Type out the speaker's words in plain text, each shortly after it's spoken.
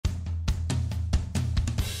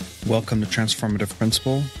Welcome to Transformative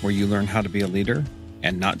Principal, where you learn how to be a leader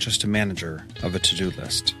and not just a manager of a to-do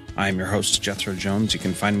list. I am your host, Jethro Jones. You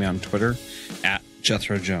can find me on Twitter at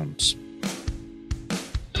Jethro Jones.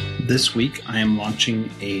 This week, I am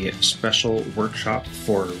launching a special workshop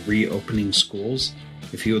for reopening schools.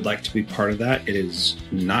 If you would like to be part of that, it is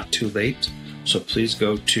not too late. So please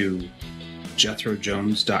go to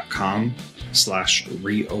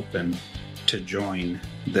jethrojones.com/reopen to join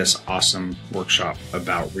this awesome workshop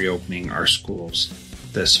about reopening our schools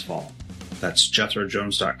this fall. That's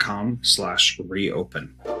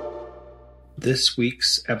jethrojones.com/reopen. This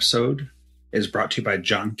week's episode is brought to you by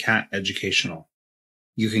John Catt Educational.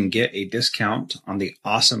 You can get a discount on the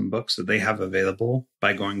awesome books that they have available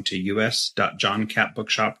by going to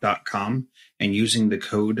us.johncattbookshop.com and using the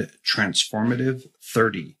code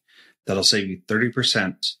Transformative30. That'll save you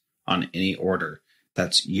 30% on any order.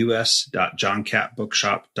 That's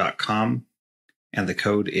us.johncattbookshop.com, and the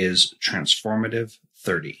code is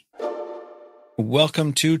Transformative30.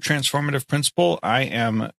 Welcome to Transformative Principal. I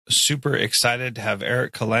am super excited to have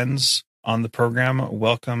Eric Kalenze on the program.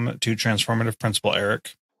 Welcome to Transformative Principal,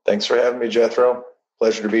 Eric. Thanks for having me, Jethro.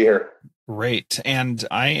 Pleasure to be here. Great. And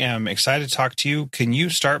I am excited to talk to you. Can you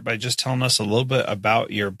start by just telling us a little bit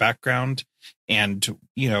about your background and,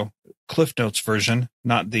 Cliff Notes version,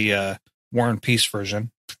 not the War and Peace version?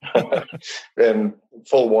 And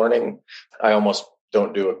full warning, I almost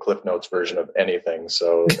don't do a Cliff Notes version of anything.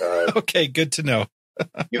 So okay, good to know.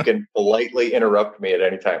 You can politely interrupt me at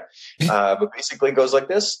any time. But basically it goes like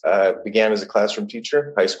this. Began as a classroom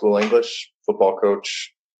teacher, high school English, football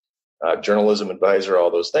coach, journalism advisor,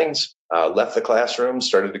 all those things. Left the classroom,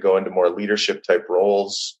 started to go into more leadership type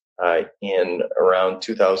roles. In around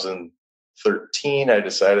 2013, I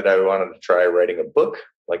decided I wanted to try writing a book,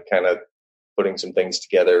 like kind of putting some things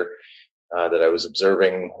together that I was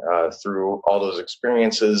observing through all those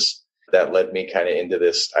experiences. That led me kind of into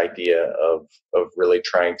this idea of really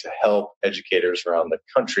trying to help educators around the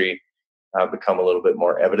country become a little bit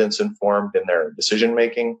more evidence informed in their decision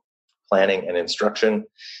making, planning, and instruction.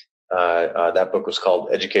 That book was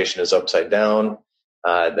called Education is Upside Down.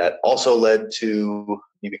 That also led to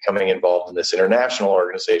me becoming involved in this international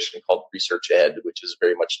organization called Research Ed, which is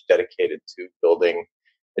very much dedicated to building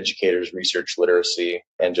educators' research literacy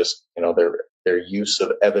and just their use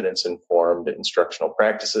of evidence-informed instructional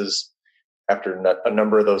practices. After a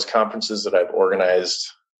number of those conferences that I've organized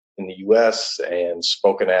in the U.S. and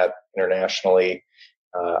spoken at internationally,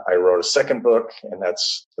 I wrote a second book, and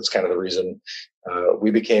that's kind of the reason we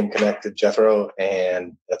became connected, Jethro,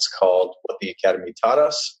 and that's called What the Academy Taught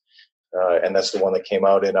Us. And that's the one that came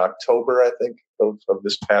out in October, I think, of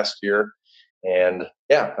this past year. And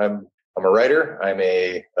yeah, I'm a writer. I'm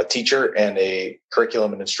a teacher and a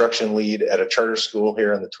curriculum and instruction lead at a charter school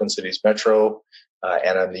here in the Twin Cities Metro.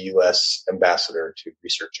 And I'm the U.S. ambassador to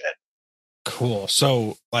Research Ed. Cool.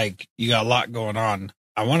 So, you got a lot going on.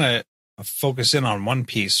 I want to focus in on one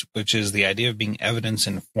piece, which is the idea of being evidence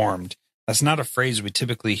informed. That's not a phrase we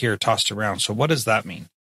typically hear tossed around. So what does that mean?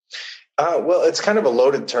 Well, it's kind of a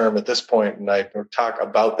loaded term at this point, and I talk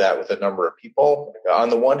about that with a number of people.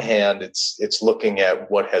 On the one hand, it's looking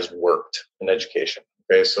at what has worked in education.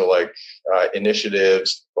 Okay, so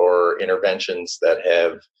initiatives or interventions that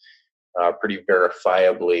have pretty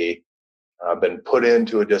verifiably been put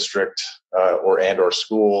into a district or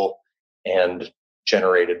school and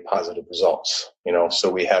generated positive results.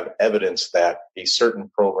 So we have evidence that a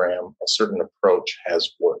certain program, a certain approach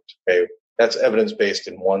has worked. Okay, that's evidence-based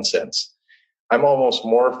in one sense. I'm almost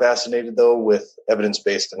more fascinated, though, with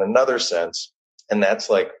evidence-based in another sense, and that's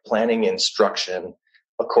like planning instruction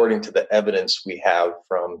according to the evidence we have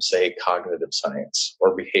from, say, cognitive science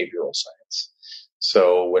or behavioral science.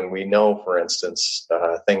 So when we know, for instance,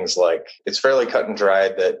 things like it's fairly cut and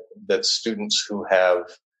dried that students who have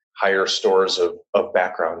higher stores of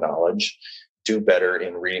background knowledge do better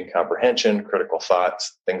in reading comprehension, critical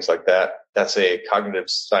thoughts, things like that. That's a cognitive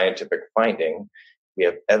scientific finding. We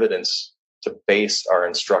have evidence to base our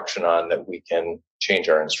instruction on that we can change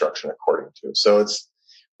our instruction according to. So it's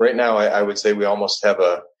right now, I would say we almost have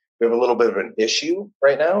a little bit of an issue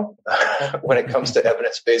right now when it comes to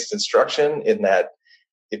evidence-based instruction, in that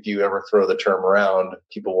if you ever throw the term around,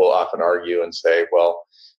 people will often argue and say, well,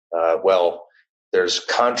 there's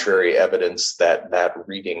contrary evidence that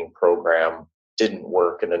reading program didn't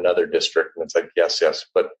work in another district. And it's like, yes,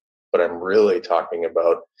 but I'm really talking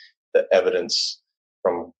about the evidence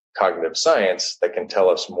from cognitive science that can tell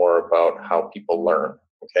us more about how people learn,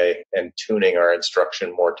 okay? And tuning our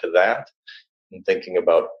instruction more to that and thinking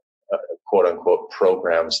about quote unquote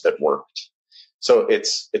programs that worked. So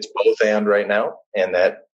it's both and right now, and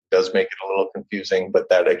that does make it a little confusing, but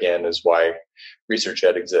that again is why research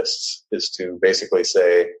ed exists, is to basically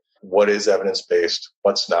say what is evidence-based,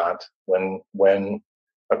 what's not. When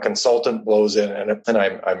a consultant blows in, and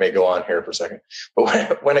I may go on here for a second,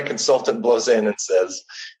 but when a consultant blows in and says,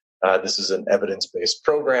 this is an evidence-based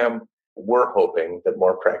program, we're hoping that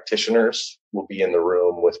more practitioners will be in the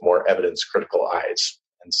room with more evidence-critical eyes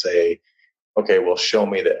and say, okay, well, show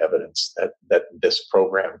me the evidence that this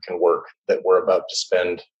program can work, that we're about to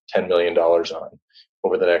spend $10 million on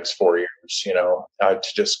over the next 4 years, to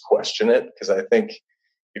just question it. Because I think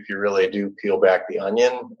if you really do peel back the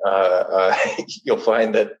onion, you'll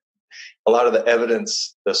find that a lot of the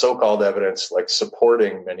evidence, the so-called evidence, like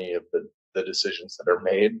supporting many of the decisions that are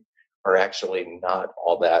made, are actually not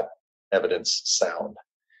all that evidence sound.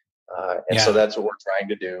 So that's what we're trying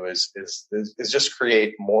to do is just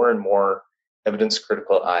create more and more evidence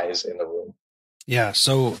critical eyes in the room. Yeah.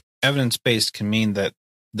 So evidence-based can mean that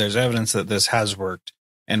there's evidence that this has worked.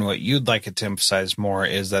 And what you'd like it to emphasize more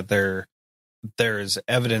is that there is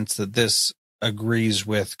evidence that this agrees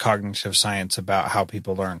with cognitive science about how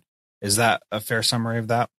people learn. Is that a fair summary of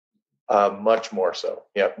that? Much more so.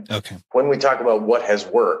 Yep. Okay. When we talk about what has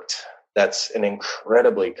worked, that's an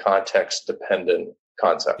incredibly context dependent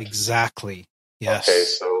concept. Exactly. Yes. Okay.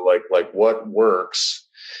 So like what works,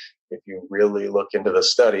 if you really look into the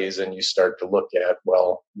studies and you start to look at,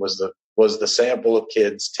 well, was the sample of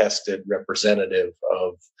kids tested representative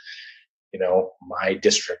of, my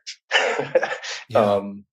district?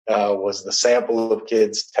 Was the sample of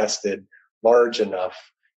kids tested large enough,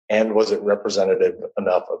 and was it representative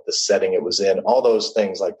enough of the setting it was in? All those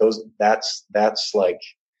things, like those, that's like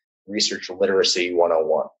research literacy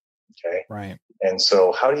 101. Okay. Right. And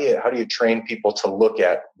so how do you train people to look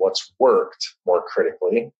at what's worked more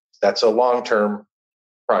critically? That's a long-term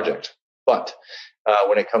project. But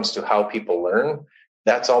when it comes to how people learn,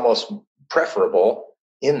 that's almost preferable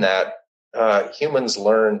in that humans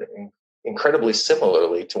learn incredibly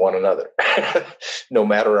similarly to one another, no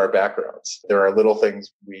matter our backgrounds. There are little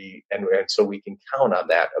things and so we can count on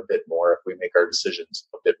that a bit more if we make our decisions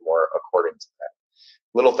a bit more according to that.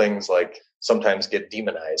 Little things like sometimes get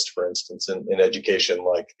demonized, for instance, in education,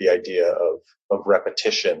 like the idea of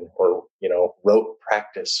repetition or, rote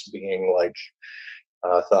practice being like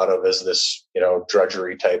thought of as this,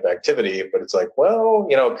 drudgery type activity. But it's like, well,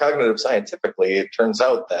 cognitive scientifically, it turns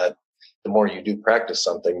out that the more you do practice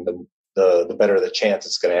something, the better the chance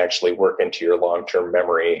it's going to actually work into your long-term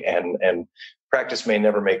memory. And practice may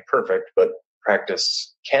never make perfect, but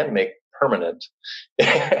practice can make permanent.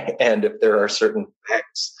 And if there are certain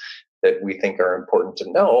facts that we think are important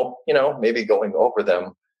to know, maybe going over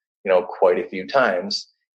them, quite a few times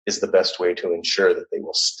is the best way to ensure that they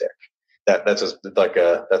will stick. That's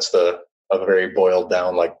a very boiled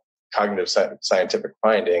down, like cognitive scientific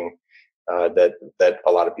finding that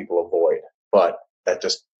a lot of people avoid, but that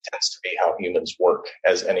just tends to be how humans work,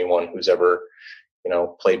 as anyone who's ever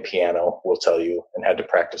played piano will tell you and had to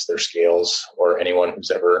practice their scales, or anyone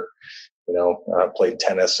who's ever played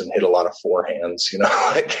tennis and hit a lot of forehands,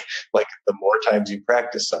 like the more times you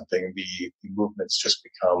practice something, the movements just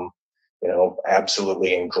become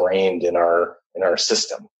absolutely ingrained in our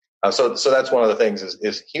system. So that's one of the things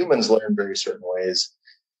is humans learn very certain ways.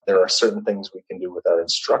 There are certain things we can do with our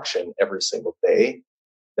instruction every single day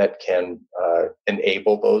that can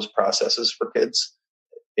enable those processes for kids.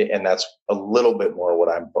 And that's a little bit more what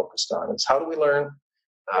I'm focused on, is how do we learn?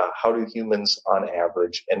 How do humans on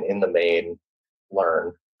average and in the main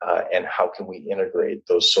learn? And how can we integrate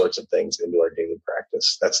those sorts of things into our daily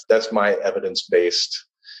practice? That's my evidence-based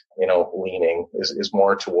leaning is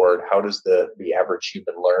more toward how does the average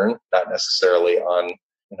human learn, not necessarily on,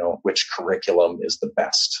 which curriculum is the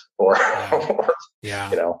best or,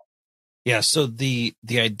 Yeah. So the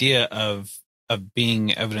idea of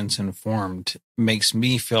being evidence informed makes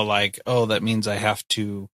me feel like, oh, that means I have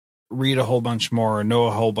to read a whole bunch more or know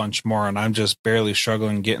a whole bunch more. And I'm just barely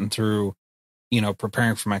struggling getting through,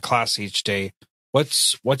 preparing for my class each day.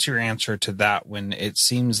 What's your answer to that when it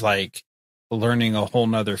seems like learning a whole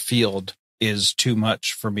nother field is too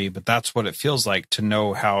much for me, but that's what it feels like to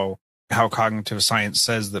know how cognitive science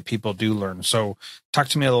says that people do learn. So talk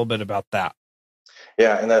to me a little bit about that.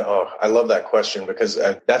 Yeah. And I love that question, because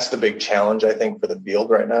that's the big challenge, I think, for the field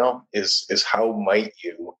right now is how might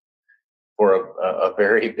you, for a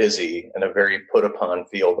very busy and a very put upon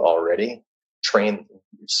field already,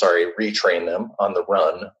 retrain them on the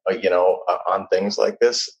run, on things like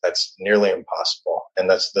this. That's nearly impossible. And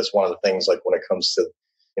that's one of the things, like when it comes to,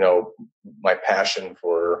 my passion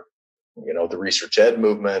for, the research ed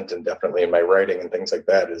movement, and definitely in my writing and things like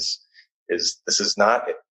that is this is not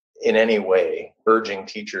in any way urging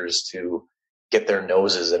teachers to get their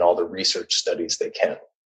noses in all the research studies they can.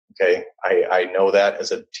 Okay. I know that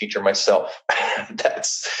as a teacher myself,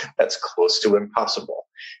 that's close to impossible.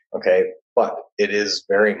 Okay. But it is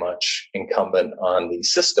very much incumbent on the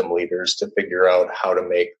system leaders to figure out how to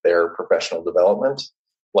make their professional development,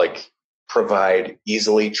 like, provide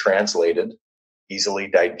easily translated, easily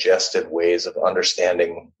digested ways of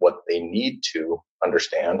understanding what they need to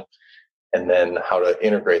understand, and then how to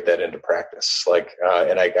integrate that into practice. Like,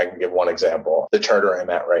 and I can give one example. The charter I'm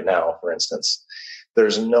at right now, for instance,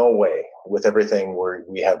 there's no way with everything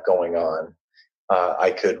we have going on,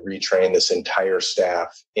 I could retrain this entire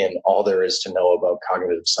staff in all there is to know about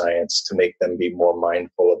cognitive science to make them be more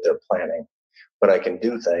mindful of their planning. But I can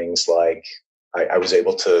do things like I was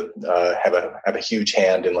able to have a huge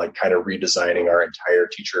hand in, like, kind of redesigning our entire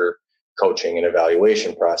teacher coaching and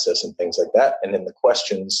evaluation process and things like that. And then the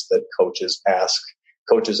questions that coaches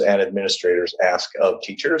and administrators ask of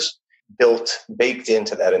teachers, baked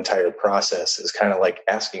into that entire process is kind of like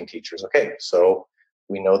asking teachers, okay, so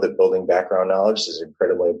we know that building background knowledge is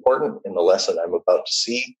incredibly important. In the lesson I'm about to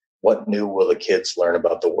see, what new will the kids learn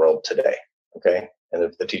about the world today? Okay. And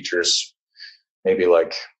if the teachers maybe,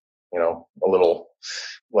 like, a little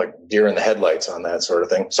like deer in the headlights on that sort of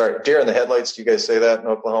thing. Sorry, deer in the headlights. Do you guys say that in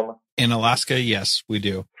Oklahoma? In Alaska, yes, we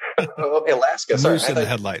do. Oh, Alaska. Sorry. Moose in the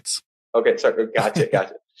headlights. Okay, sorry.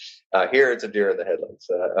 Gotcha. Here it's a deer in the headlights.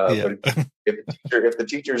 But if the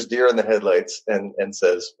teacher's deer in the headlights and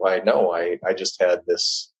says, "Why, no, I just had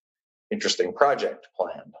this interesting project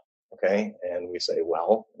planned." Okay, and we say,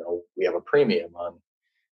 "Well, we have a premium on.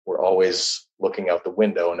 We're always looking out the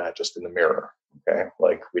window, not just in the mirror." Okay,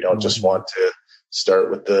 like, we don't just want to start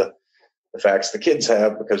with the facts the kids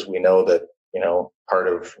have, because we know that part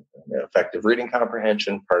of effective reading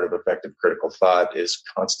comprehension, part of effective critical thought is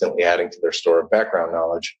constantly adding to their store of background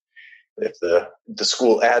knowledge. If the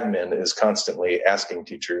school admin is constantly asking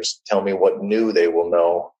teachers, tell me what new they will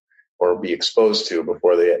know or be exposed to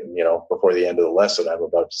before the end of the lesson I'm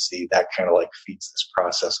about to see, that kind of like feeds this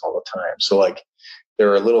process all the time. So, like,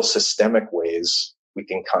 there are little systemic ways we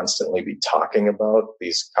can constantly be talking about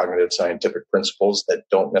these cognitive scientific principles that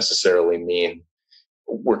don't necessarily mean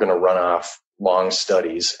we're going to run off long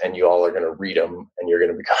studies and you all are going to read them and you're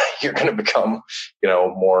going to become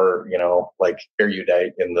more like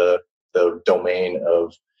erudite in the domain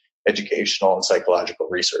of educational and psychological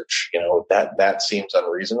research. That seems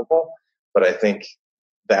unreasonable, but I think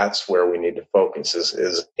that's where we need to focus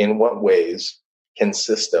is in what ways can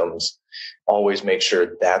systems always make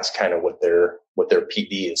sure that's kind of what their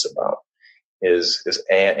PD is about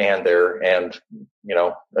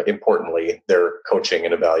importantly, their coaching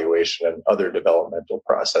and evaluation and other developmental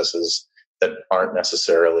processes that aren't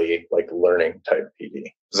necessarily like learning type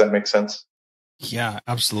PD. Does that make sense? Yeah,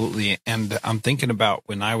 absolutely. And I'm thinking about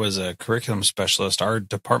when I was a curriculum specialist, our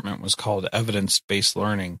department was called evidence-based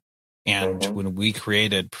learning. And when we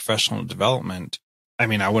created professional development, I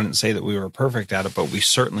mean, I wouldn't say that we were perfect at it, but we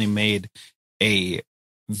certainly made a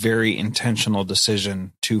very intentional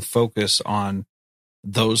decision to focus on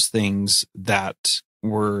those things that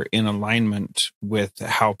were in alignment with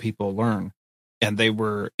how people learn. And they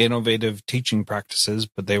were innovative teaching practices,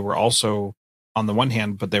 but they were also, on the one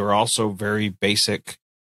hand, but they were also very basic,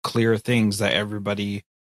 clear things that everybody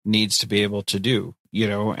needs to be able to do,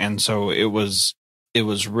 And so it was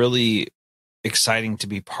really exciting to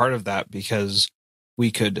be part of that because we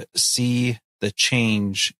could see the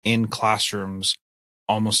change in classrooms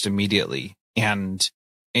almost immediately. And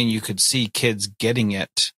you could see kids getting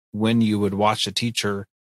it when you would watch a teacher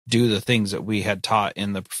do the things that we had taught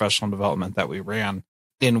in the professional development that we ran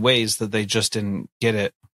in ways that they just didn't get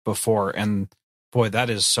it before. And boy, that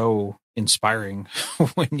is so inspiring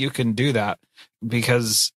when you can do that,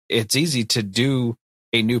 because it's easy to do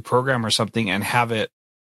a new program or something and have it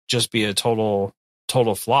just be a total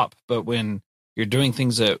flop. But when you're doing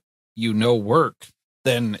things that work,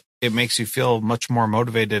 then it makes you feel much more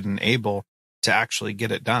motivated and able to actually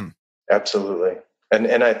get it done. Absolutely.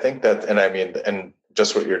 And I think that, and I mean, and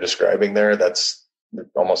just what you're describing there, that's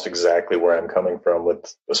almost exactly where I'm coming from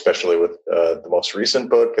especially with the most recent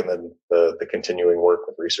book. And then the continuing work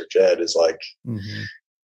with Research Ed is like,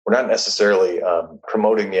 we're not necessarily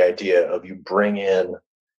promoting the idea of you bring in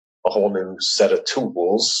a whole new set of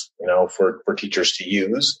tools, for teachers to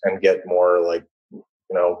use and get more like,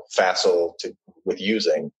 facile with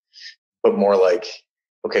using, but more like,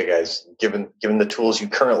 okay, guys, given the tools you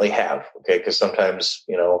currently have, okay, because sometimes,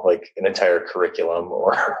 like an entire curriculum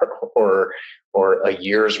or a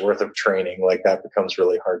year's worth of training, like that becomes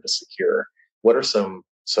really hard to secure. What are some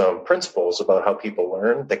some principles about how people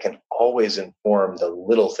learn that can always inform the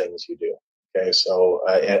little things you do. Okay, so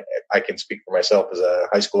I can speak for myself as a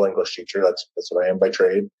high school English teacher. That's what I am by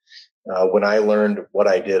trade. When I learned what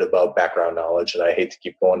I did about background knowledge, and I hate to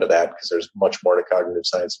keep going to that because there's much more to cognitive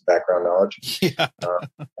science than background knowledge. Yeah.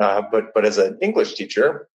 But as an English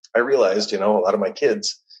teacher, I realized, a lot of my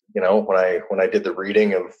kids, when I did the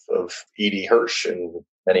reading of E.D. Hirsch and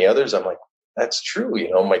many others, I'm like, that's true.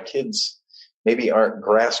 My kids maybe aren't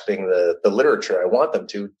grasping the literature I want them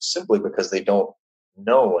to simply because they don't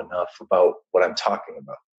know enough about what I'm talking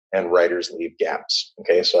about. And writers leave gaps.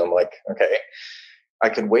 Okay. So I'm like, okay, I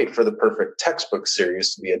could wait for the perfect textbook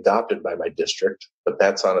series to be adopted by my district, but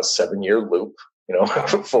that's on a 7-year loop,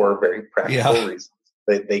 for very practical reasons.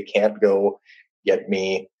 They can't go get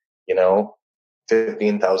me,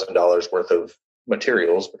 $15,000 worth of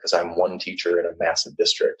materials because I'm one teacher in a massive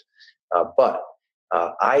district. But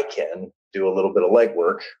I can do a little bit of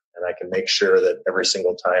legwork, and I can make sure that every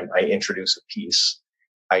single time I introduce a piece,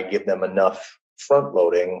 I give them enough front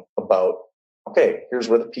loading about, okay, here's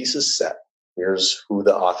where the piece is set. Here's who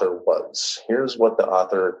the author was. Here's what the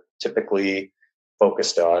author typically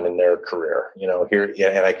focused on in their career.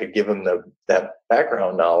 And I could give them that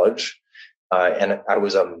background knowledge. And I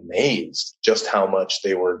was amazed just how much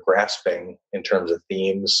they were grasping in terms of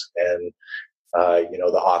themes and,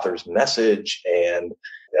 the author's message and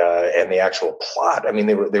the actual plot. I mean,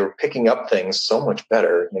 they were picking up things so much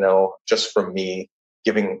better, just from me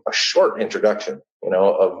giving a short introduction,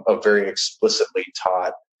 of very explicitly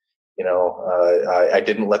taught. I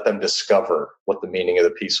didn't let them discover what the meaning of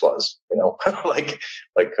the piece was,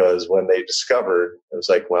 because when they discovered, it was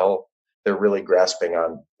like, well, they're really grasping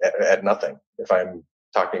on at nothing. If I'm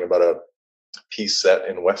talking about a piece set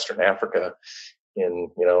in Western Africa in,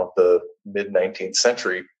 the mid 19th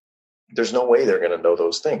century, there's no way they're going to know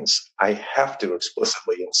those things. I have to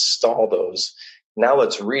explicitly install those. Now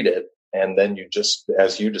let's read it. And then you just,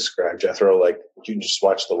 as you described, Jethro, like you just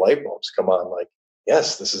watch the light bulbs come on, like,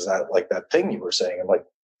 yes, this is that thing you were saying. I'm like,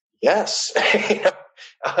 yes.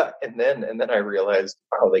 And then I realized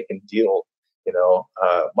how they can deal,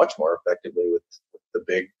 much more effectively with the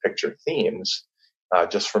big picture themes,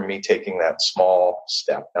 just from me taking that small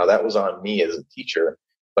step. Now that was on me as a teacher,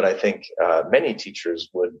 but I think many teachers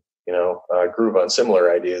would, groove on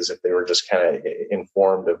similar ideas if they were just kind of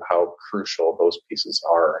informed of how crucial those pieces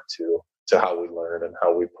are to how we learn and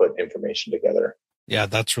how we put information together. Yeah,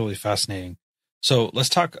 that's really fascinating. So let's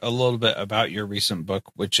talk a little bit about your recent book,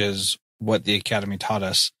 which is What the Academy Taught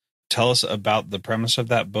Us. Tell us about the premise of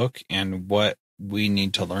that book and what we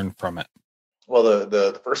need to learn from it. Well,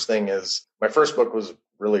 the first thing is my first book was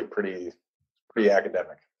really pretty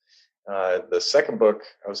academic. The second book,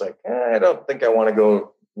 I was like, I don't think I want to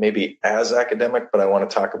go maybe as academic, but I want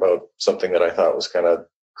to talk about something that I thought was kind of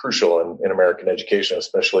crucial in American education,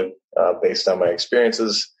 especially based on my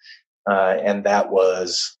experiences. And that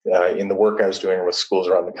was in the work I was doing with schools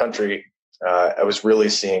around the country. I was really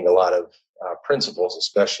seeing a lot of principals,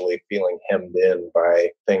 especially feeling hemmed in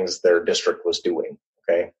by things their district was doing.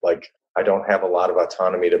 Okay. Like I don't have a lot of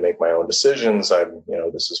autonomy to make my own decisions.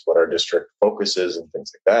 This is what our district focuses and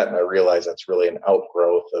things like that. And I realized that's really an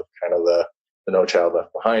outgrowth of kind of the No Child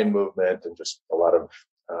Left Behind movement and just a lot of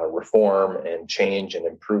reform and change and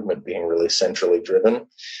improvement being really centrally driven.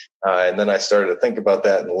 And then I started to think about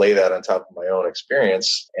that and lay that on top of my own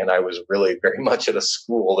experience. And I was really very much at a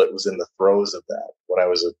school that was in the throes of that when I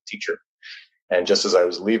was a teacher. And just as I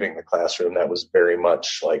was leaving the classroom, that was very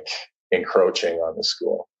much like encroaching on the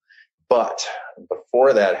school. But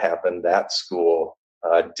before that happened, that school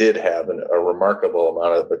did have a remarkable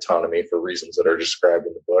amount of autonomy for reasons that are described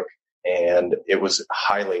in the book. And it was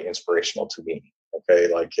highly inspirational to me.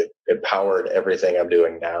 Okay. Like it powered everything I'm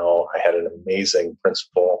doing now. I had an amazing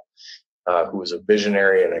principal who was a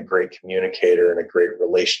visionary and a great communicator and a great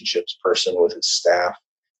relationships person with his staff.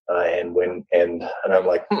 And I'm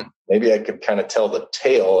like, maybe I could kind of tell the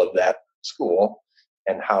tale of that school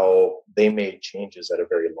and how they made changes at a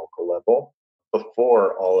very local level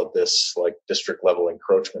before all of this like district level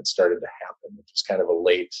encroachment started to happen, which was kind of a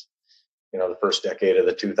late, the first decade of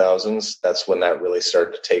the 2000s. That's when that really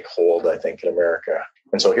started to take hold, I think, in America.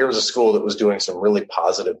 And so here was a school that was doing some really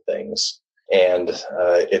positive things. And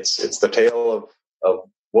it's the tale of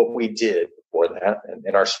what we did before that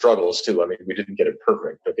and our struggles too. I mean, we didn't get it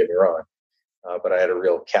perfect, don't get me wrong. But I had a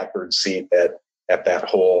real catbird seat at that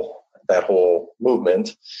whole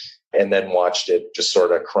movement, and then watched it just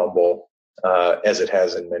sort of crumble as it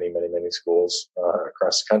has in many, many, many schools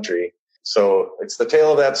across the country. So it's the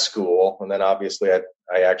tale of that school. And then obviously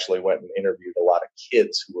I actually went and interviewed a lot of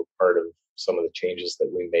kids who were part of some of the changes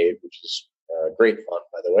that we made, which is Great fun,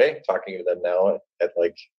 by the way, talking to them now at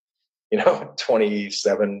like,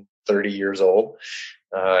 27, 30 years old.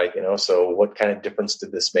 So what kind of difference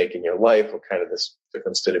did this make in your life? What kind of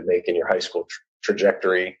difference did it make in your high school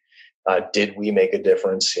trajectory? Did we make a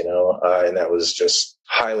difference? And that was just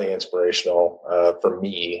highly inspirational for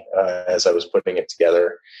me as I was putting it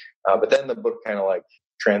together. But then the book kind of like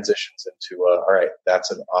transitions into, all right,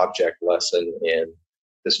 that's an object lesson in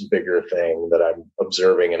this bigger thing that I'm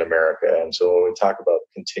observing in America. And so when we talk about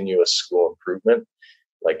continuous school improvement,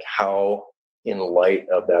 like how in light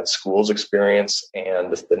of that school's experience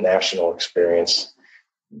and the national experience,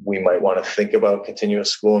 we might want to think about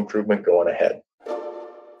continuous school improvement going ahead.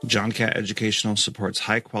 John Catt Educational supports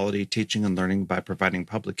high-quality teaching and learning by providing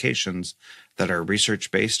publications that are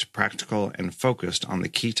research-based, practical, and focused on the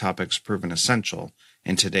key topics proven essential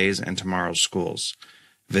in today's and tomorrow's schools.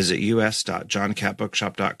 Visit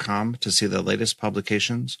us.johncattbookshop.com to see the latest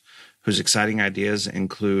publications, whose exciting ideas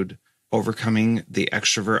include overcoming the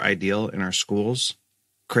extrovert ideal in our schools,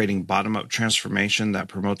 creating bottom-up transformation that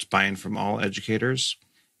promotes buy-in from all educators,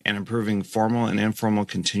 and improving formal and informal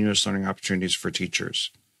continuous learning opportunities for teachers.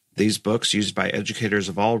 These books, used by educators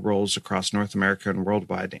of all roles across North America and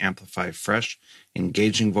worldwide, amplify fresh,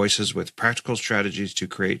 engaging voices with practical strategies to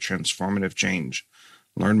create transformative change.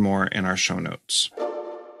 Learn more in our show notes.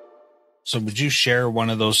 So would you share one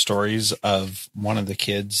of those stories of one of the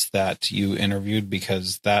kids that you interviewed?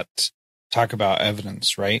 Because talk about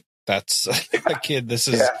evidence, right? That's a kid. This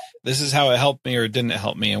is how it helped me or it didn't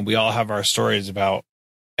help me. And we all have our stories about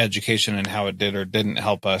education and how it did or didn't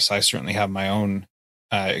help us. I certainly have my own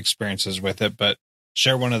experiences with it, but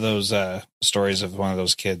share one of those stories of one of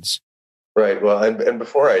those kids. Right. Well, and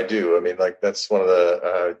before I do, I mean, like that's one of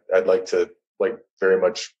the I'd like to very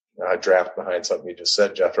much draft behind something you just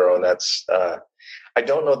said, Jethro, and that's I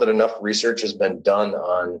don't know that enough research has been done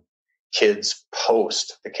on kids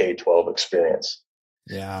post the K-12 experience.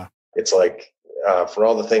 Yeah, it's like for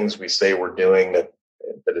all the things we say we're doing that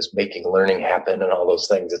is making learning happen and all those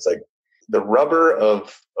things, it's like the rubber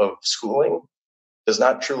of schooling does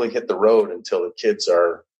not truly hit the road until the kids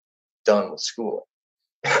are done with schooling.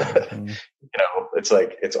 Mm-hmm. It's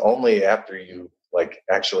like it's only after you like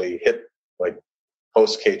actually hit like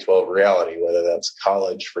post K-12 reality, whether that's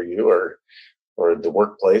college for you or the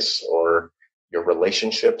workplace or your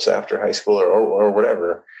relationships after high school or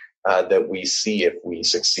whatever, that we see if we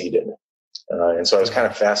succeeded. And so I was kind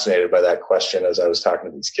of fascinated by that question as I was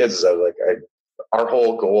talking to these kids. As I was like, our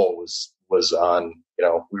whole goal was on,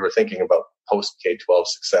 we were thinking about post K-12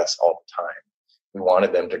 success all the time. We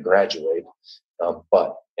wanted them to graduate,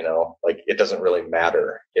 but like it doesn't really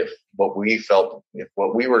matter if what we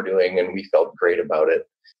were doing and we felt great about it,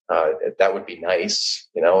 that would be nice,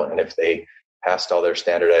 and if they passed all their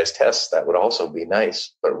standardized tests, that would also be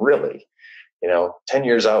nice. But really, 10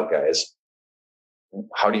 years out, guys,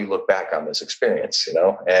 how do you look back on this experience?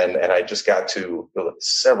 And I just got to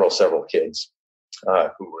several kids who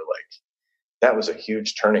were like, that was a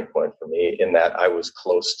huge turning point for me in that I was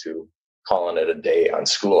close to calling it a day on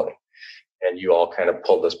schooling. And you all kind of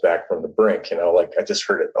pulled us back from the brink, like I just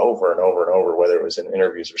heard it over and over and over, whether it was in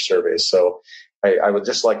interviews or surveys. So I would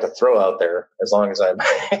just like to throw out there, as long as I'm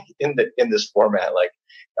in this format, like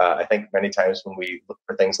I think many times when we look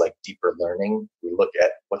for things like deeper learning, we look at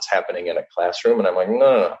what's happening in a classroom. And I'm like,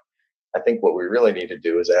 no. I think what we really need to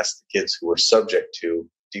do is ask the kids who are subject to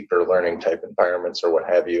deeper learning type environments or what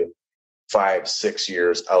have you, 5-6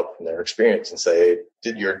 years out from their experience and say,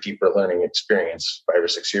 did your deeper learning experience 5 or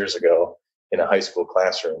 6 years ago in a high school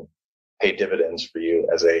classroom pay dividends for you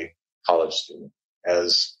as a college student,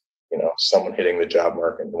 as someone hitting the job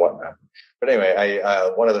market and whatnot? But anyway,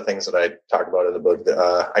 one of the things that I talk about in the book,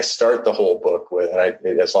 I start the whole book with,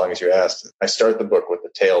 and as long as you asked, I start the book with the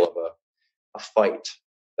tale of a fight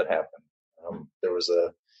that happened.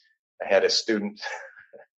 I had a student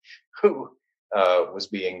who was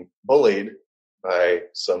being bullied by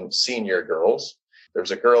some senior girls. There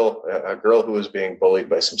was a girl who was being bullied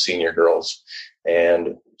by some senior girls,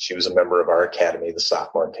 and she was a member of our academy, the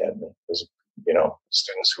sophomore academy. It was,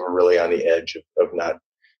 students who were really on the edge of not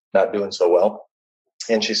doing so well.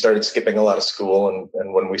 And she started skipping a lot of school.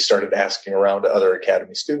 And when we started asking around to other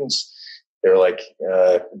academy students, they were like,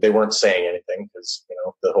 they weren't saying anything because,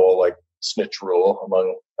 the whole like snitch rule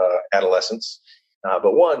among adolescents.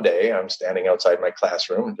 But one day I'm standing outside my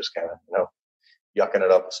classroom and just kind of, yucking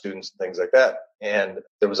it up with students and things like that. And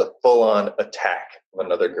there was a full-on attack of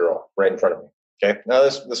another girl right in front of me. Okay. Now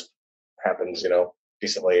this happens,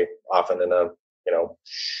 decently often in a,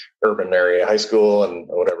 urban area, high school and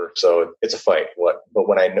whatever. So it's a fight. But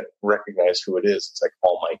when I recognize who it is, it's like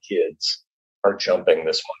all my kids are jumping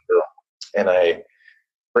this one girl. And I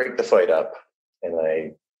break the fight up, and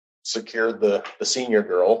I secured the senior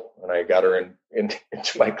girl, and I got her into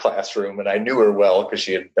my classroom, and I knew her well because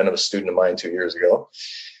she had been a student of mine 2 years ago.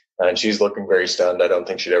 And she's looking very stunned. I don't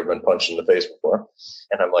think she'd ever been punched in the face before.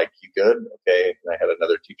 And I'm like, you good? Okay. And I had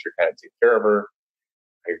another teacher kind of take care of her.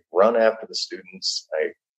 I run after the students. I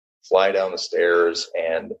fly down the stairs,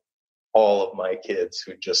 and all of my kids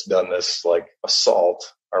who'd just done this like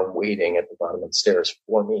assault are waiting at the bottom of the stairs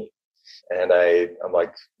for me. And I'm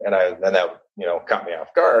like, and that, caught me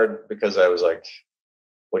off guard because I was like,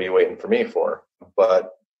 what are you waiting for me for?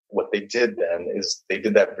 But what they did then is they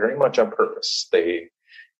did that very much on purpose. They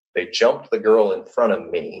jumped the girl in front of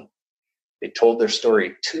me. They told their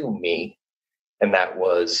story to me. And that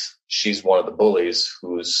was, she's one of the bullies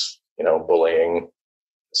who's, bullying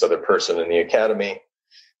this other person in the academy.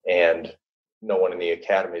 And no one in the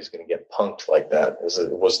academy is going to get punked like that,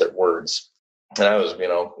 was their words. And I was,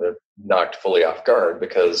 knocked fully off guard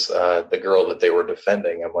because the girl that they were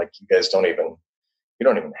defending, I'm like, you guys don't even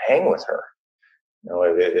hang with her.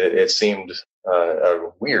 It seemed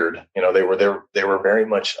weird. They were very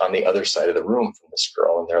much on the other side of the room from this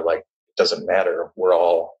girl, and they're like, it doesn't matter. We're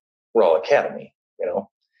all academy, and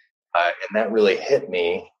that really hit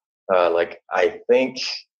me. I think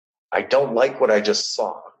I don't like what I just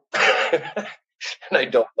saw. And I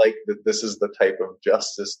don't like that this is the type of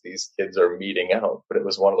justice these kids are meting out. But it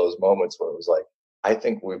was one of those moments where it was like, I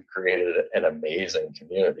think we've created an amazing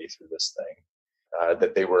community through this thing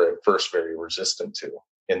that they were at first very resistant to,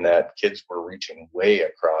 in that kids were reaching way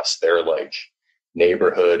across their like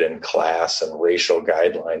neighborhood and class and racial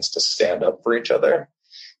guidelines to stand up for each other.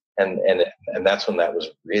 And that's when that was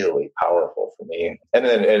really powerful for me. And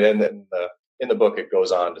then in the book, it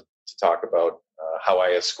goes on to talk about how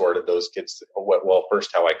I escorted those kids.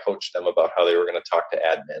 First, how I coached them about how they were going to talk to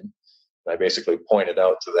admin. And I basically pointed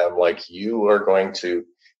out to them, like,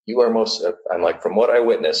 I'm like, from what I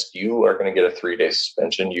witnessed, you are going to get a 3-day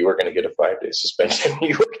suspension. You are going to get a 5-day suspension.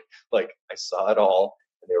 I saw it all.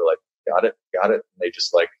 And they were like, got it. And they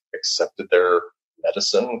just like accepted their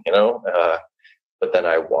medicine, but then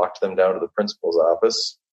I walked them down to the principal's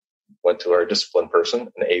office, went to our discipline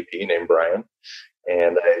person, an AP named Brian.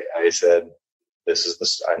 And I said,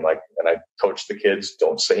 I'm like, and I coached the kids,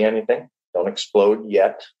 don't say anything, don't explode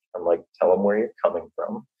yet. I'm like, tell them where you're coming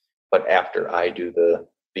from. But after I do the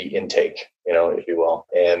intake, if you will.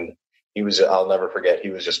 And I'll never forget, he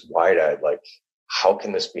was just wide-eyed, like, how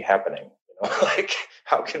can this be happening? Like,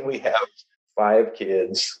 how can we have 5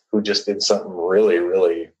 kids who just did something really,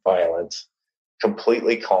 really violent,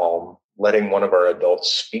 completely calm, letting one of our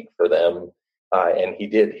adults speak for them? And he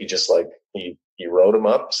did. He just he wrote them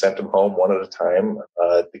up, sent them home one at a time.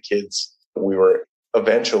 The kids, we were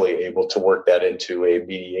eventually able to work that into a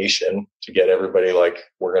mediation to get everybody like,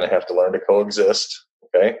 we're going to have to learn to coexist.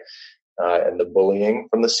 Okay. And the bullying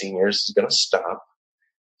from the seniors is going to stop.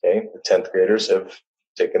 Okay. The 10th graders have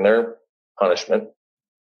taken their punishment.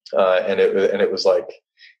 And it was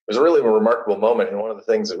a really remarkable moment. And one of the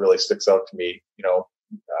things that really sticks out to me,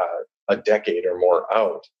 a decade or more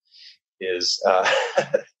out, is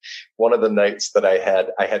one of the nights that I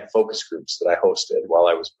had focus groups that I hosted while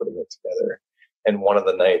I was putting it together. And one of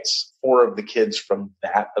the nights, 4 of the kids from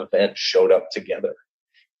that event showed up together.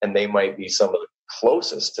 And they might be some of the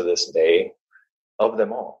closest to this day of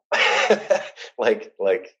them all.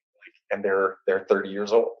 And they're 30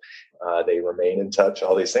 years old. They remain in touch,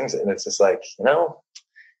 all these things. And it's just like,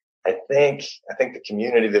 I think the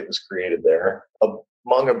community that was created there,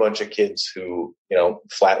 among a bunch of kids who,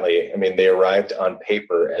 flatly, they arrived on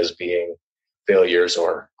paper as being failures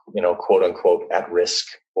or, quote unquote, at risk,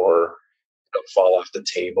 or fall off the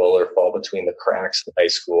table or fall between the cracks in high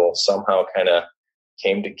school, somehow kind of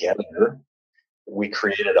came together. We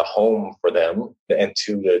created a home for them, and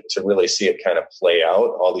to really see it kind of play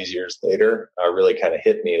out all these years later, really kind of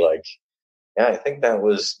hit me like, yeah, I think that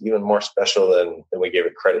was even more special than we gave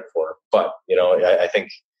it credit for. But, I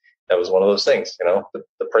think that was one of those things,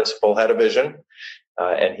 the principal had a vision,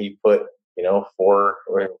 and he put, 4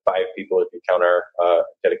 or 5 people, if you count our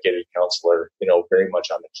dedicated counselor, very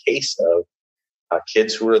much on the case of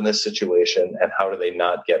kids who are in this situation and how do they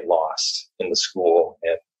not get lost in the school.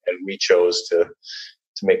 And we chose to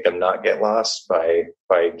make them not get lost by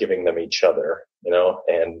giving them each other,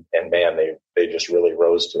 and man, they just really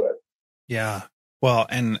rose to it. Yeah. Well,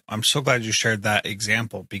 and I'm so glad you shared that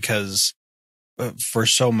example, because for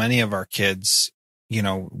so many of our kids,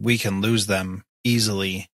 we can lose them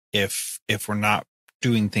easily if we're not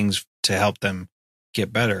doing things to help them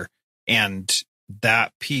get better. And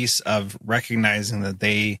that piece of recognizing that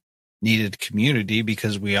they needed community,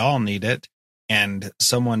 because we all need it, and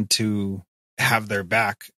someone to have their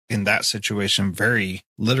back in that situation very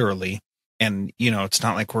literally. And, it's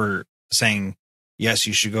not like we're saying, yes,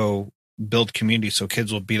 you should go build community so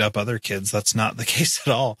kids will beat up other kids. That's not the case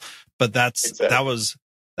at all. But Exactly.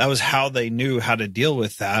 that was how they knew how to deal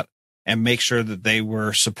with that and make sure that they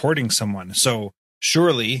were supporting someone. So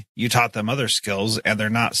surely you taught them other skills, and they're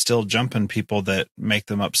not still jumping people that make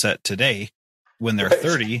them upset today when they're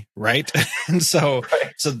 30, right? And so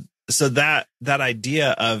that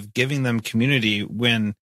idea of giving them community,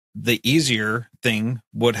 when the easier thing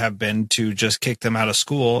would have been to just kick them out of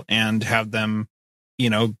school and have them,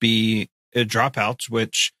 be dropouts,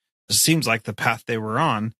 which seems like the path they were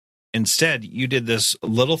on. Instead, you did this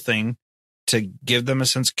little thing to give them a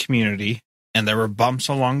sense of community, and there were bumps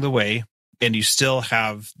along the way, and you still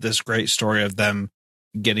have this great story of them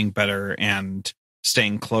getting better and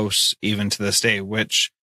staying close even to this day,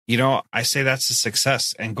 which, I say that's a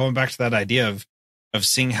success. And going back to that idea of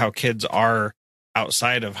seeing how kids are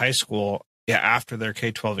outside of high school, after their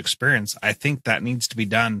K-12 experience, I think that needs to be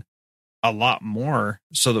done a lot more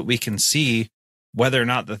so that we can see whether or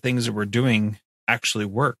not the things that we're doing actually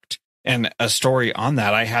worked. And a story on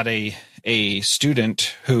that, I had a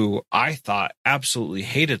student who I thought absolutely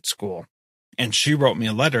hated school. And she wrote me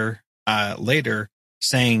a letter later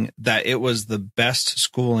saying that it was the best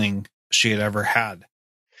schooling she had ever had.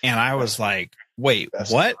 And I was like, wait,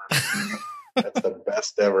 what? That's the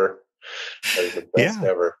best ever. That is the best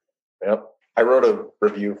ever. Yep. I wrote a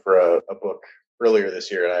review for a book earlier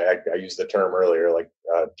this year, and I used the term earlier, like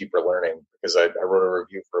deeper learning, because I wrote a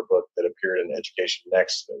review for a book that appeared in Education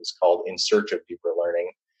Next. It was called In Search of Deeper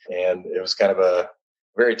Learning. And it was kind of a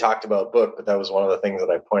very talked about book, but that was one of the things that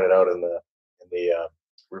I pointed out in the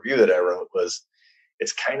review that I wrote was,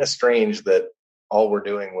 it's kind of strange that all we're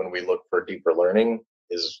doing when we look for deeper learning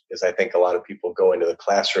is I think a lot of people go into the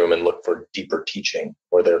classroom and look for deeper teaching,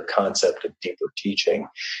 or their concept of deeper teaching.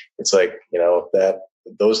 It's like, that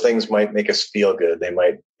those things might make us feel good. They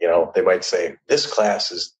might say, this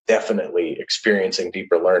class is definitely experiencing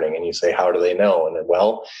deeper learning. And you say, how do they know? And then,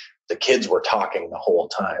 well, the kids were talking the whole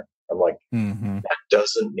time. I'm like, that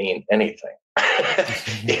doesn't mean anything.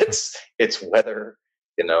 It's whether,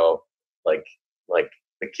 like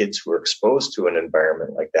the kids who are exposed to an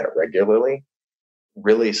environment like that regularly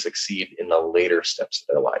really succeed in the later steps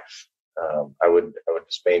of their life. I would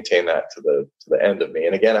just maintain that to the end of me.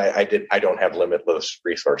 And again, I don't have limitless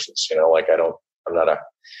resources, I'm not a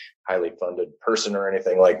highly funded person or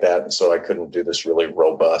anything like that. And so I couldn't do this really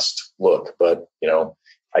robust look, but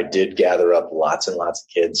I did gather up lots and lots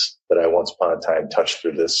of kids that I once upon a time touched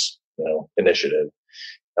through this, initiative.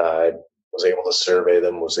 I was able to survey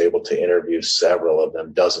them, was able to interview several of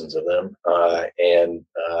them, dozens of them.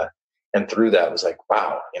 And through that was like,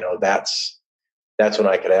 wow, that's when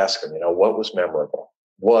I could ask them, what was memorable?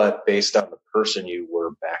 What, based on the person you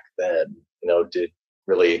were back then, did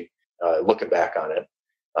really, looking back on it,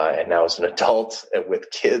 and now as an adult and with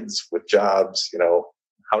kids, with jobs,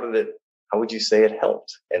 how would you say it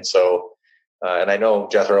helped? And so, and I know,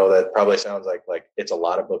 Jethro, that probably sounds like it's a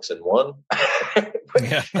lot of books in one, and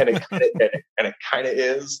it kind of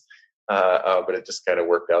is, but it just kind of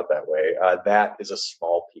worked out that way. That is a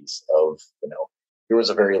small piece of, there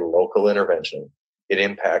was a very local intervention. It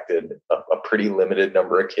impacted a pretty limited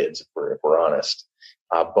number of kids, if we're honest.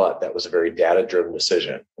 But that was a very data-driven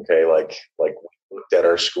decision. Okay, like we looked at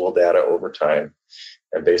our school data over time,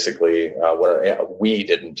 and basically, what we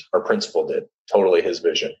didn't, our principal did, totally his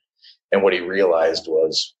vision. And what he realized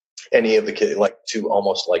was any of the kids, to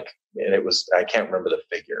almost and it was, I can't remember the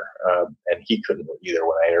figure, and he couldn't either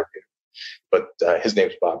when I interviewed him. But his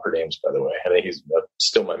name's Bob Perdames, by the way, and he's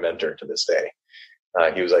still my mentor to this day.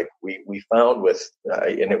 He was like, we found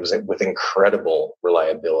and it was with incredible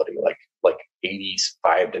reliability, like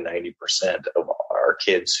 85 to 90% of our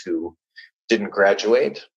kids who didn't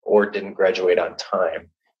graduate or didn't graduate on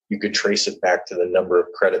time, you could trace it back to the number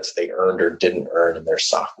of credits they earned or didn't earn in their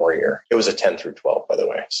sophomore year. It was a 10 through 12, by the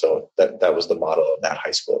way. So that was the model of that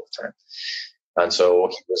high school at the time. And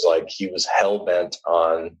so he was hell bent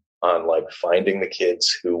on finding the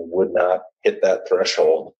kids who would not hit that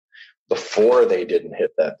threshold before they didn't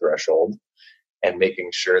hit that threshold, and making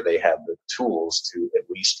sure they had the tools to at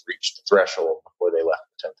least reach the threshold before they left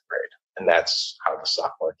the 10th grade. And that's how the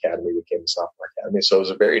sophomore academy became the sophomore academy. So it was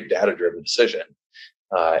a very data-driven decision.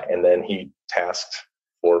 And then he tasked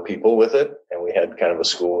 4 people with it, and we had kind of a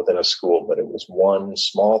school within a school, but it was one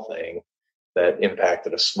small thing that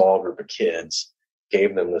impacted a small group of kids,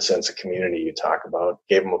 gave them the sense of community you talk about,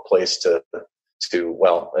 gave them a place to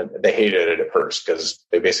they hated it at first because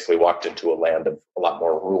they basically walked into a land of a lot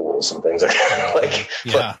more rules and things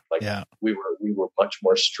we were much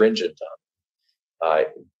more stringent on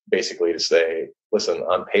basically to say, listen,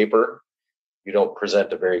 on paper, you don't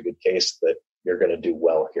present a very good case that you're going to do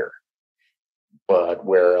well here. But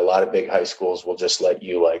where a lot of big high schools will just let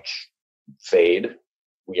you fade,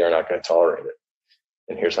 we are not going to tolerate it.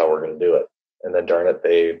 And here's how we're going to do it. And then darn it,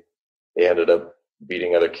 they ended up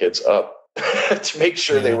beating other kids up to make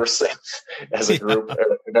sure they were safe as a group.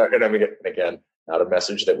 And I mean, again, not a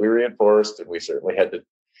message that we reinforced, and we certainly had to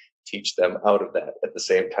teach them out of that. At the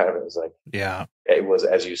same time, it was it was,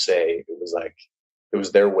 as you say, it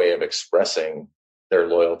was their way of expressing their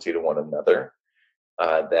loyalty to one another.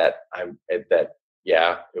 It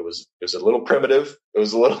was a little primitive. It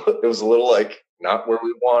was a little not where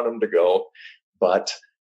we want them to go, but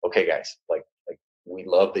okay, guys, we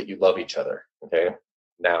love that you love each other. Okay.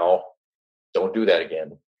 Now don't do that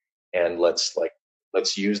again. And let's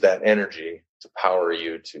use that energy to power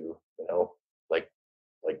you to,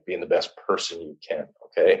 being the best person you can.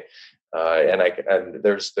 Okay. And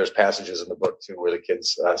there's passages in the book too, where the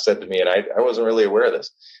kids said to me, and I wasn't really aware of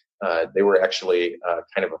this. They were actually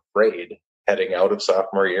kind of afraid heading out of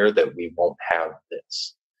sophomore year that we won't have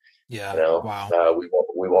this. Yeah. Wow.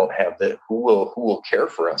 We won't have that. Who will care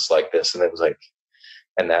for us like this? And it was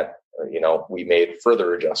we made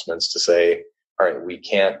further adjustments to say, all right, we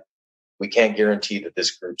can't guarantee that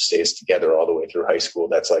this group stays together all the way through high school.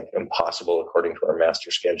 That's impossible according to our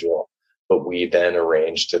master schedule. But we then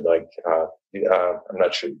arranged to I'm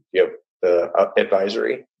not sure, you have the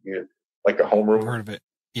advisory, like a homeroom. I've heard of it.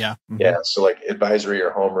 Yeah. Mm-hmm. Yeah. So advisory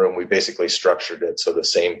or homeroom, we basically structured it so the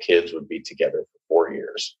same kids would be together for 4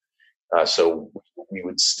 years. So we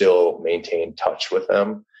would still maintain touch with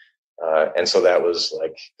them. And so that was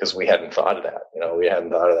because we hadn't thought of that, we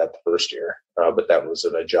hadn't thought of that the first year. But that was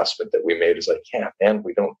an adjustment that we made. Is man,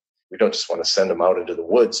 we don't just want to send them out into the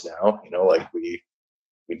woods now,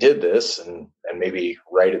 we did this and maybe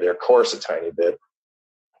righted their course a tiny bit.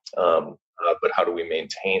 But how do we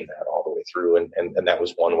maintain that all the way through? And that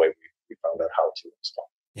was one way we found out how to.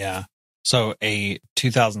 Yeah. So a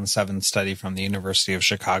 2007 study from the University of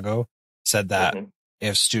Chicago said that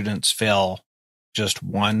if students fail just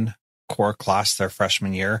one core class their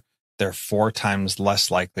freshman year, they're 4 times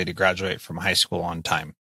less likely to graduate from high school on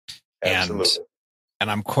time. Absolutely.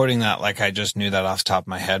 And I'm quoting that like I just knew that off the top of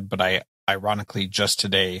my head, but I ironically just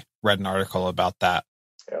today read an article about that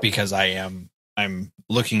because I'm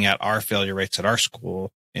looking at our failure rates at our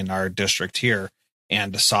school in our district here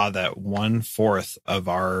and saw that 1/4 of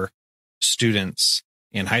our students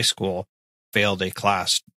in high school failed a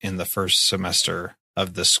class in the first semester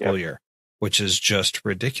of the school year, which is just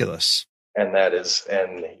ridiculous. And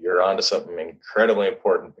you're onto something incredibly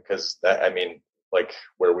important because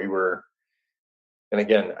where we were, and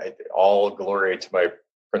again, all glory to my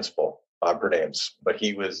principal, Bob Bernames, but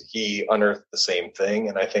he unearthed the same thing.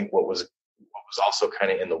 And I think what was also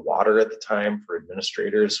kind of in the water at the time for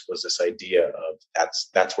administrators was this idea of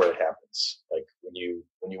that's where it happens.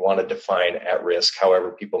 When you want to define at risk,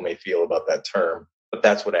 however people may feel about that term, but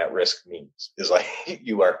that's what at risk means, is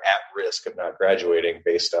you are at risk of not graduating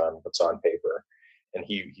based on what's on paper. And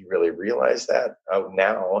he really realized that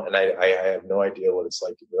now. And I have no idea what it's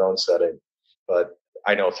like in your own setting, but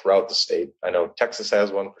I know throughout the state, I know Texas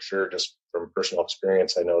has one for sure, just from personal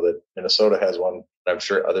experience. I know that Minnesota has one, and I'm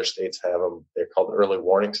sure other states have them. They're called early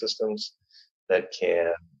warning systems that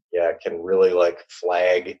can really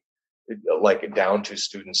flag down to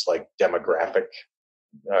students demographic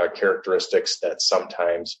characteristics that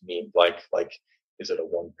sometimes mean is it a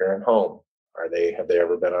one parent home? Have they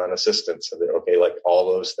ever been on assistance?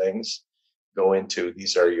 All those things go into,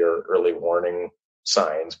 these are your early warning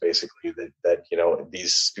signs, basically, that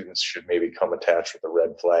these students should maybe come attached with a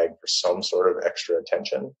red flag for some sort of extra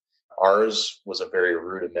attention. Ours was a very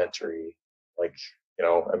rudimentary,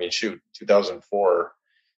 2004,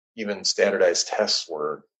 even standardized tests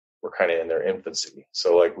were kind of in their infancy.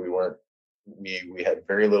 So we had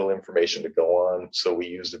very little information to go on. So we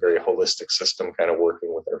used a very holistic system, kind of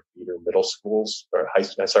working with our feeder middle schools or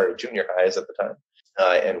junior highs at the time.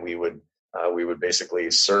 And we would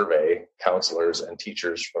basically survey counselors and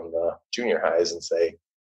teachers from the junior highs and say,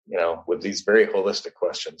 with these very holistic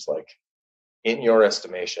questions, in your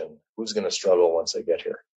estimation, who's going to struggle once they get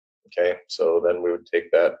here? Okay. So then we would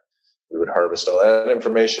take that, we would harvest all that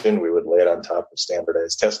information, we would lay it on top of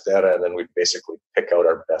standardized test data, and then we'd basically pick out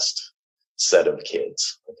our best set of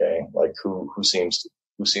kids. Okay. Who seems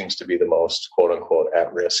to be the most quote unquote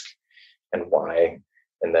at risk and why,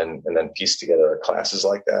 and then piece together our classes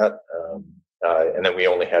like that. And then we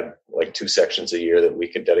only had like 2 sections a year that we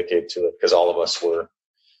could dedicate to it because all of us were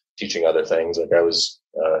teaching other things. Like I was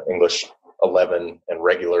English 11 and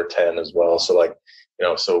regular 10 as well. So like,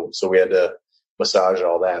 so we had to massage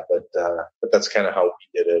all that, but that's kind of how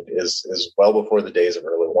we did it is well before the days of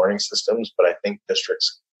early warning systems. But I think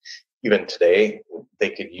districts, even today, they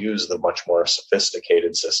could use the much more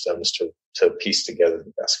sophisticated systems to piece together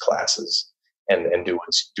the best classes and do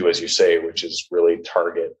as you say, which is really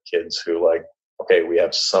target kids who like, okay, we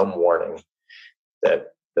have some warning that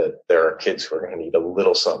there are kids who are going to need a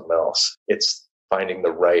little something else. It's finding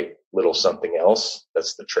the right little something else.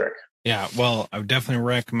 That's the trick. Yeah, well, I would definitely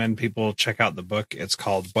recommend people check out the book. It's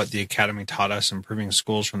called What the Academy Taught Us, Improving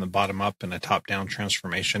Schools from the Bottom Up in a Top-Down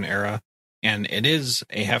Transformation Era. And it is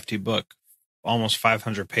a hefty book, almost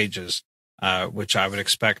 500 pages, which I would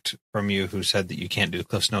expect from you, who said that you can't do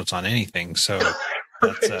Cliff's Notes on anything. So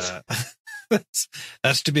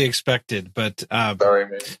that's to be expected. But sorry,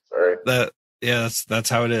 man. Sorry. That's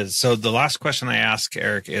how it is. So the last question I ask,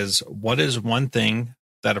 Eric, is what is one thing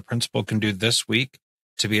that a principal can do this week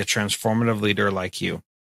to be a transformative leader like you?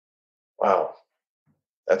 Wow.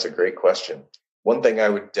 That's a great question. One thing I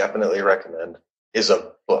would definitely recommend is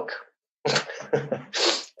a book.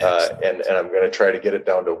 And I'm going to try to get it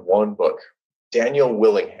down to one book. Daniel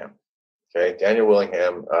Willingham. Okay. Daniel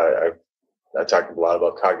Willingham. I talked a lot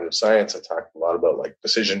about cognitive science. I talked a lot about like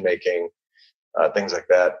decision making, things like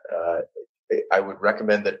that. I would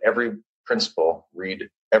recommend that every principal read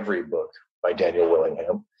every book by Daniel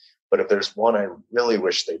Willingham. But if there's one I really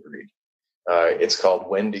wish they'd read, it's called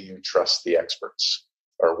When Do You Trust the Experts?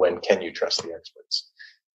 Or When Can You Trust the Experts?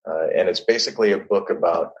 And it's basically a book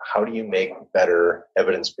about how do you make better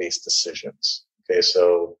evidence-based decisions. Okay,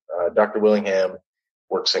 so Dr. Willingham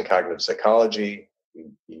works in cognitive psychology.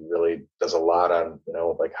 He really does a lot on,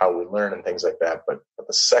 like how we learn and things like that. But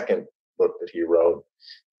the second book that he wrote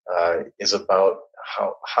is about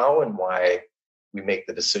how and why we make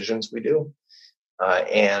the decisions we do.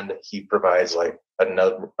 And he provides like a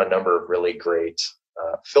number of really great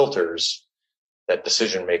filters that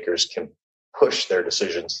decision makers can push their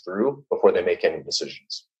decisions through before they make any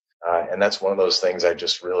decisions. And that's one of those things I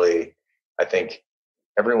think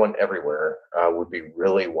everyone everywhere would be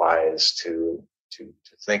really wise to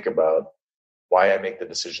think about why I make the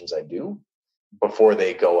decisions I do before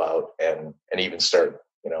they go out and even start,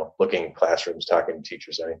 looking in classrooms, talking to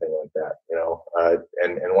teachers, anything like that,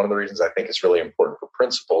 and one of the reasons I think it's really important for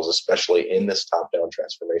principals, especially in this top-down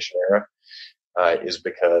transformation era, is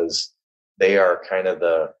because they are kind of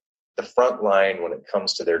the front line when it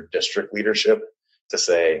comes to their district leadership to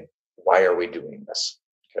say, why are we doing this?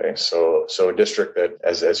 Okay. So a district that,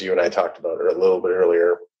 as you and I talked about a little bit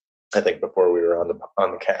earlier, I think before we were on the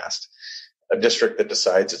cast, a district that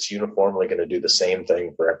decides it's uniformly going to do the same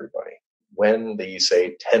thing for everybody. When they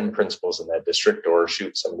say 10 principals in that district, or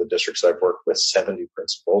shoot, some of the districts I've worked with, 70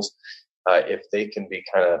 principals, if they can be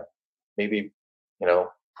kind of maybe,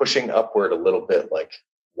 pushing upward a little bit, like,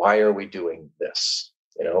 why are we doing this?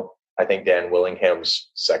 I think Dan Willingham's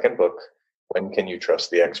second book, When Can You Trust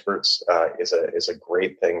the Experts, is a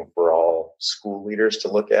great thing for all school leaders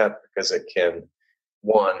to look at, because it can,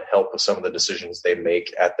 one, help with some of the decisions they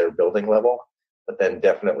make at their building level, but then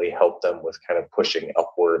definitely help them with kind of pushing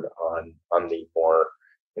upward on the more,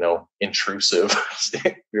 intrusive,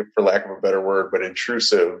 for lack of a better word, but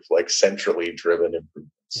intrusive, like centrally driven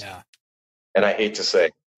improvements. Yeah. And I hate to say,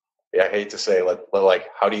 like,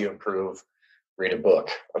 how do you improve? Read a book.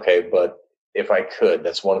 Okay. But if I could,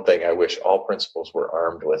 that's one thing I wish all principals were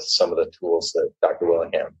armed with, some of the tools that Dr.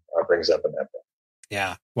 Willingham brings up in that book.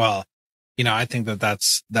 Yeah. Well, I think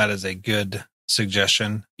that is a good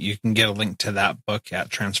suggestion. You can get a link to that book at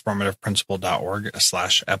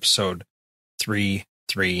transformativeprincipal.org/episode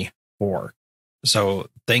 334. So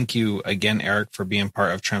thank you again, Eric, for being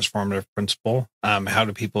part of Transformative Principal. How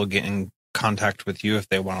do people get in contact with you if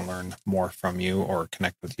they want to learn more from you or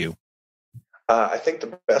connect with you? I think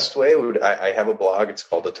the best way I have a blog. It's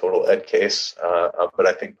called The Total Ed Case. But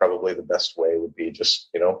I think probably the best way would be just,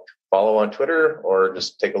 follow on Twitter, or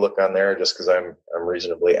just take a look on there, just because I'm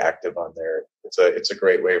reasonably active on there. It's a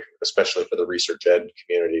great way, especially for the research ed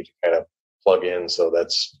community, to kind of plug in. So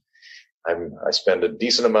I spend a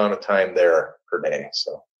decent amount of time there per day.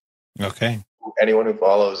 So okay. Anyone who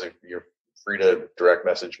follows, if you're free to direct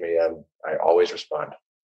message me. I always respond.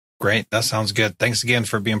 Great. That sounds good. Thanks again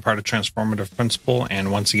for being part of Transformative Principal.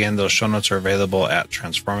 And once again, those show notes are available at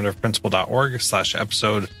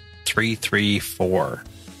transformativeprincipal.org/episode 334.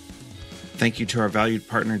 Thank you to our valued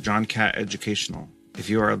partner, John Catt Educational. If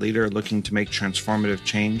you are a leader looking to make transformative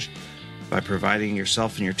change, By providing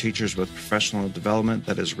yourself and your teachers with professional development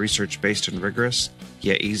that is research-based and rigorous,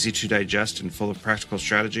 yet easy to digest and full of practical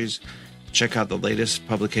strategies, check out the latest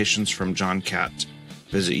publications from John Catt.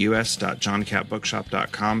 Visit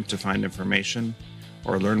us.johncattbookshop.com to find information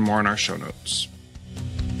or learn more in our show notes.